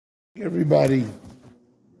Everybody,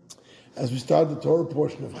 as we start the Torah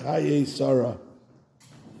portion of Chayei, Sara.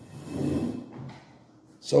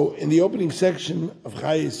 So, in the opening section of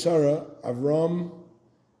Chayei, Sara, Avram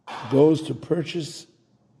goes to purchase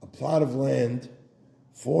a plot of land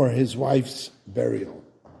for his wife's burial.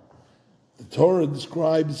 The Torah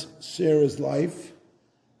describes Sarah's life.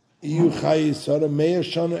 Iyu Chayei Sara, Mea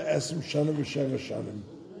Shana, Esem Shana, V'Sheva Shanim.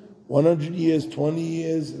 100 years, 20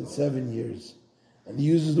 years, and 7 years. And he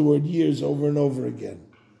uses the word years over and over again.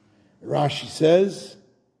 Rashi says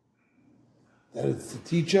that it's to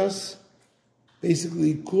teach us,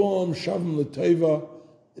 basically, Kulam Shavim L'Teva,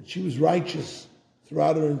 that she was righteous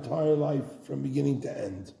throughout her entire life, from beginning to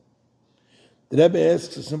end. The Rebbe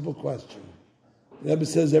asks a simple question. The Rebbe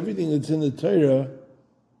says everything that's in the Torah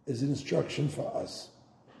is an instruction for us.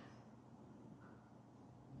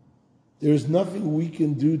 There is nothing we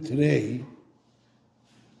can do today,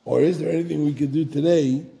 or is there anything we could do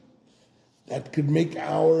today that could make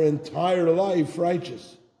our entire life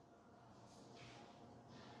righteous?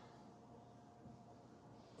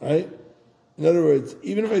 Right? In other words,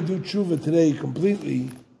 even if I do tshuva today completely,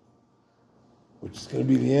 which is going to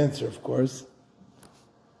be the answer, of course,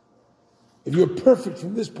 if you're perfect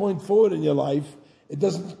from this point forward in your life, it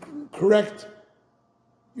doesn't correct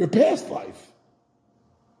your past life.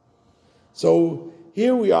 So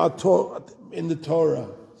here we are taught in the Torah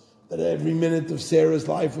that every minute of Sarah's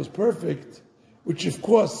life was perfect, which of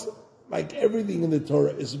course, like everything in the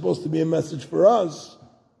Torah, is supposed to be a message for us.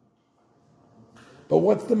 But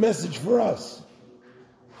what's the message for us?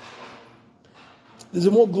 There's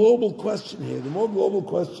a more global question here. The more global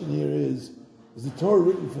question here is the Torah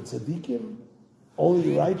written for tzaddikim,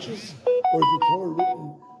 only the righteous, or is the Torah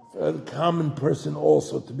written for the common person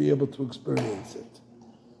also to be able to experience it?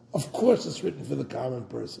 Of course it's written for the common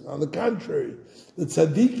person. On the contrary, the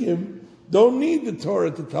tzaddikim don't need the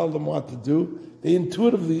Torah to tell them what to do. They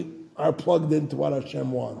intuitively are plugged into what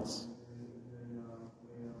Hashem wants.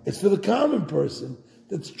 It's for the common person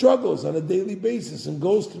that struggles on a daily basis and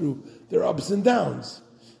goes through their ups and downs.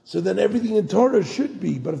 So then everything in Torah should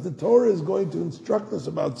be. But if the Torah is going to instruct us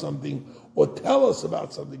about something or tell us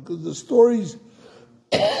about something, because the stories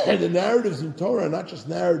and the narratives in Torah are not just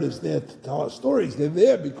narratives there to tell us stories. They're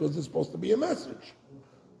there because they're supposed to be a message.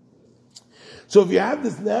 So if you have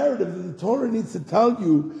this narrative that the Torah needs to tell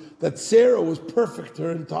you that Sarah was perfect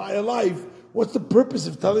her entire life, what's the purpose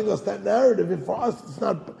of telling us that narrative if for us it's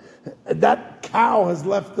not, that cow has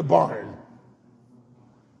left the barn?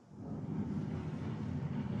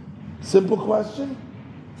 Simple question.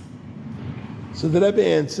 So the Rebbe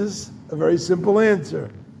answers a very simple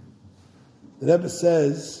answer. The Rebbe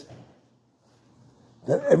says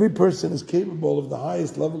that every person is capable of the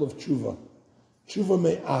highest level of tshuva. Tshuva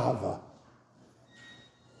me'ahava.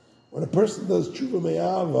 When a person does tshuva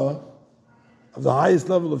me'ahava, of the highest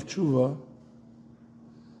level of tshuva,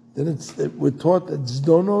 then we're taught that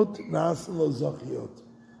zdonot na'asen lo zachiot.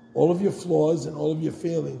 All of your flaws and all of your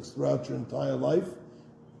failings throughout your entire life,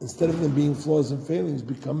 instead of them being flaws and failings,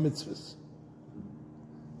 become mitzvahs.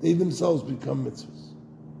 They themselves become mitzvahs.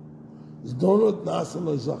 Zdonot na'asen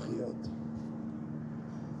lo zachiot.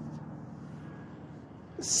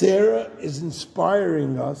 Sarah is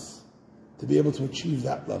inspiring us to be able to achieve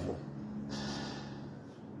that level.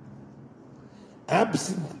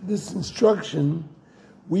 Absent this instruction,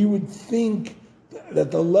 we would think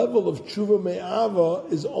that the level of tshuva me'ava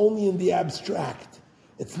is only in the abstract.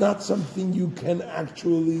 It's not something you can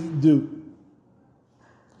actually do.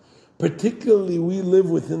 Particularly, we live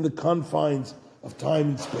within the confines of time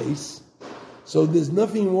and space, so there's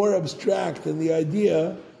nothing more abstract than the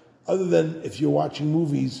idea, other than if you're watching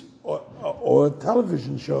movies or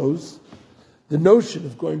television shows, the notion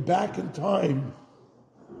of going back in time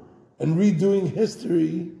and redoing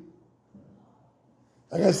history.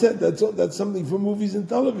 Like I said, that's something for movies and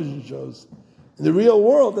television shows. In the real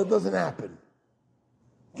world, that doesn't happen.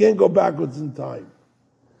 You can't go backwards in time.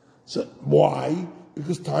 So why?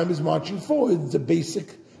 Because time is marching forward. It's a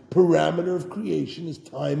basic parameter of creation is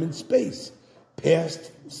time and space.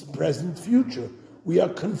 Past, present, future. We are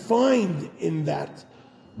confined in that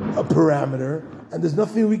parameter, and there's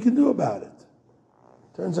nothing we can do about it.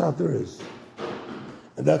 Turns out there is.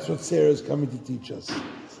 And that's what Sarah is coming to teach us.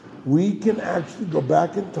 We can actually go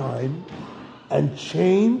back in time and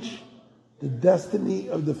change the destiny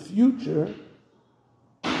of the future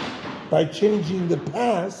by changing the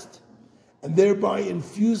past and thereby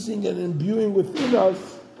infusing and imbuing within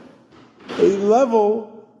us a level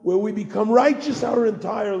where we become righteous our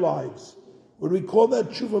entire lives. When we call that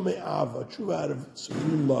tshuva me'ava, tshuva out of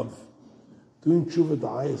supreme love, doing tshuva at the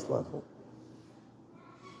highest level.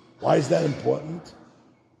 Why is that important?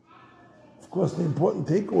 course, the important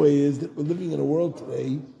takeaway is that we're living in a world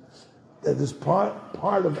today that is part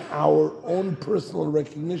of our own personal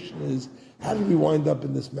recognition is, how did we wind up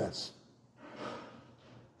in this mess?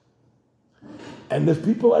 And there's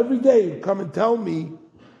people every day who come and tell me,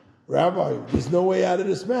 Rabbi, there's no way out of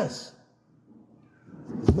this mess.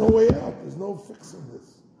 There's no way out. There's no fixing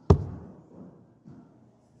this.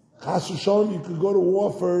 Chas v'shalom, you could go to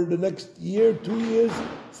war for the next year, 2 years.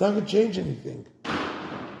 It's not going to change anything.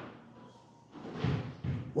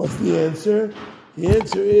 What's the answer? The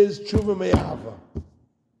answer is tshuva me'ahava.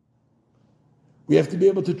 We have to be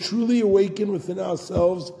able to truly awaken within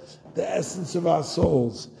ourselves the essence of our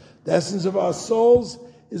souls. The essence of our souls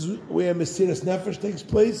is where Mesiras Nefesh takes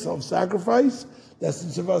place, self-sacrifice. The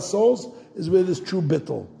essence of our souls is where there's true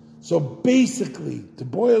bittul. So basically, to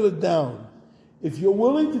boil it down, if you're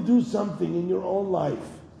willing to do something in your own life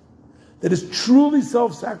that is truly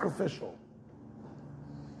self-sacrificial,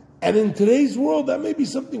 and in today's world, that may be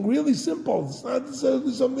something really simple. It's not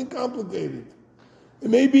necessarily something complicated.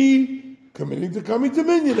 It may be committing to coming to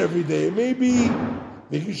Minyan every day. It may be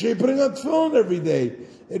making sure you're putting on tefillin every day.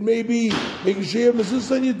 It may be making sure you have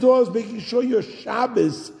mezuzah on your doors, making sure your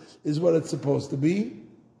Shabbos is what it's supposed to be.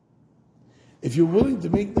 If you're willing to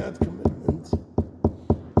make that commitment,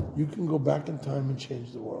 you can go back in time and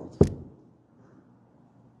change the world.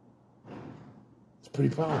 It's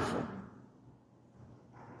pretty powerful.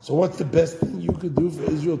 So what's the best thing you could do for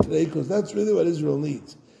Israel today? Because that's really what Israel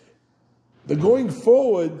needs. The going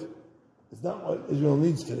forward is not what Israel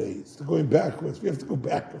needs today. It's the going backwards. We have to go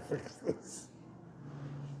back and fix this.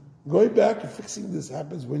 Going back and fixing this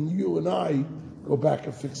happens when you and I go back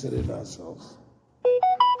and fix it in ourselves.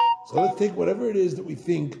 So let's take whatever it is that we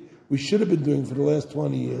think we should have been doing for the last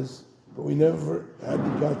 20 years, but we never had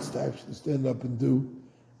the guts to actually stand up and do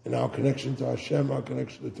in our connection to Hashem, our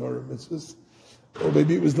connection to Torah mitzvahs. Or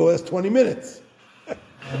maybe it was the last 20 minutes.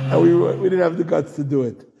 And we didn't have the guts to do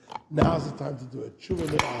it. Now's the time to do it.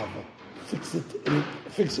 Tshuva me'ahava.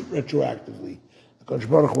 Fix it retroactively. The Kodesh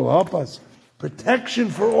Baruch will help us. Protection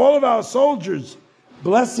for all of our soldiers.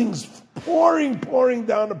 Blessings pouring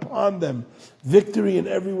down upon them. Victory in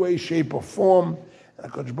every way, shape, or form. And the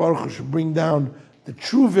Kodesh Baruch should bring down the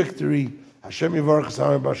true victory. Hashem Yivarach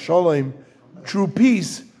Zayim B'Sholem. True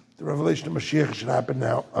peace. The revelation of Mashiach should happen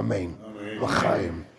now. Amen. L'chaim.